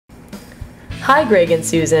Hi Greg and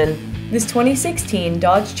Susan. This 2016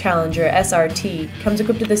 Dodge Challenger SRT comes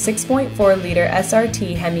equipped with a 6.4-liter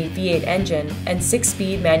SRT Hemi V8 engine and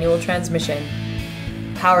 6-speed manual transmission.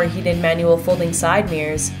 Power heated manual folding side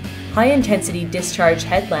mirrors, high-intensity discharge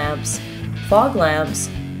headlamps, fog lamps,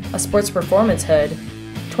 a sports performance hood,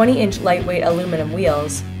 20-inch lightweight aluminum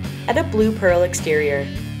wheels, and a blue pearl exterior.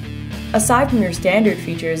 Aside from your standard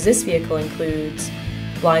features, this vehicle includes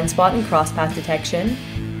blind spot and crosspath detection,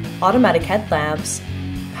 automatic headlamps,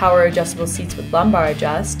 power adjustable seats with lumbar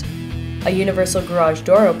adjust, a universal garage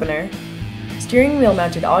door opener, steering wheel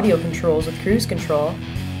mounted audio controls with cruise control,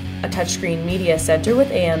 a touchscreen media center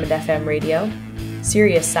with AM and FM radio,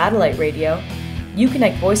 Sirius satellite radio,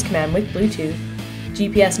 Uconnect voice command with Bluetooth,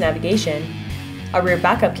 GPS navigation, a rear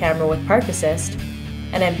backup camera with park assist,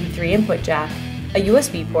 an MP3 input jack, a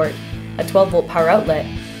USB port, a 12-volt power outlet,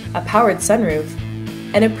 a powered sunroof,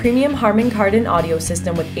 and a premium Harman Kardon audio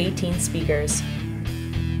system with 18 speakers.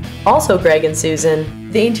 Also Greg and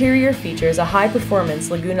Susan. The interior features a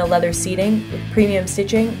high-performance Laguna leather seating with premium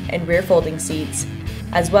stitching and rear folding seats.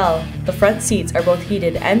 As well, the front seats are both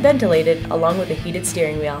heated and ventilated along with a heated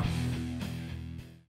steering wheel.